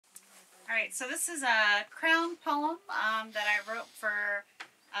All right, so this is a crown poem that I wrote for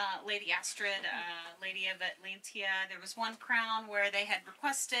Lady Astrid, Lady of Atlantia. There was one crown where they had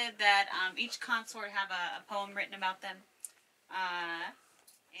requested that each consort have a poem written about them.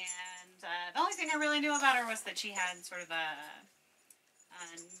 The only thing I really knew about her was that she had sort of a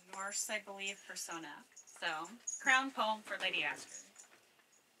Norse, I believe, persona. So, crown poem for Lady Astrid.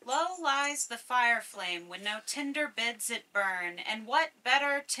 Low lies the fire flame when no tinder bids it burn, and what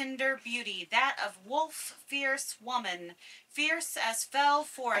better tinder beauty, that of wolf fierce woman, fierce as fell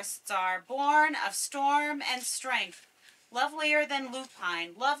forests are, born of storm and strength, lovelier than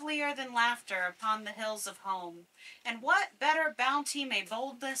lupine, lovelier than laughter upon the hills of home. And what better bounty may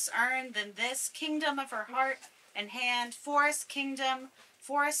boldness earn than this kingdom of her heart and hand, forest kingdom,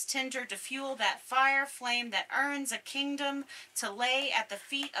 forest tinder to fuel that fire flame that earns a kingdom to lay at the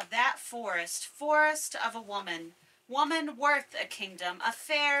feet of that forest, forest of a woman, woman worth a kingdom, a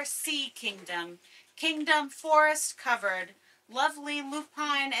fair sea kingdom, kingdom forest covered, lovely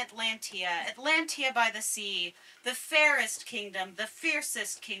lupine Atlantia, Atlantia by the sea, the fairest kingdom, the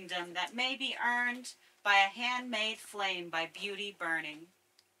fiercest kingdom that may be earned by a handmade flame, by beauty burning.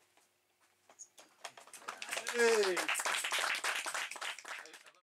 Hey.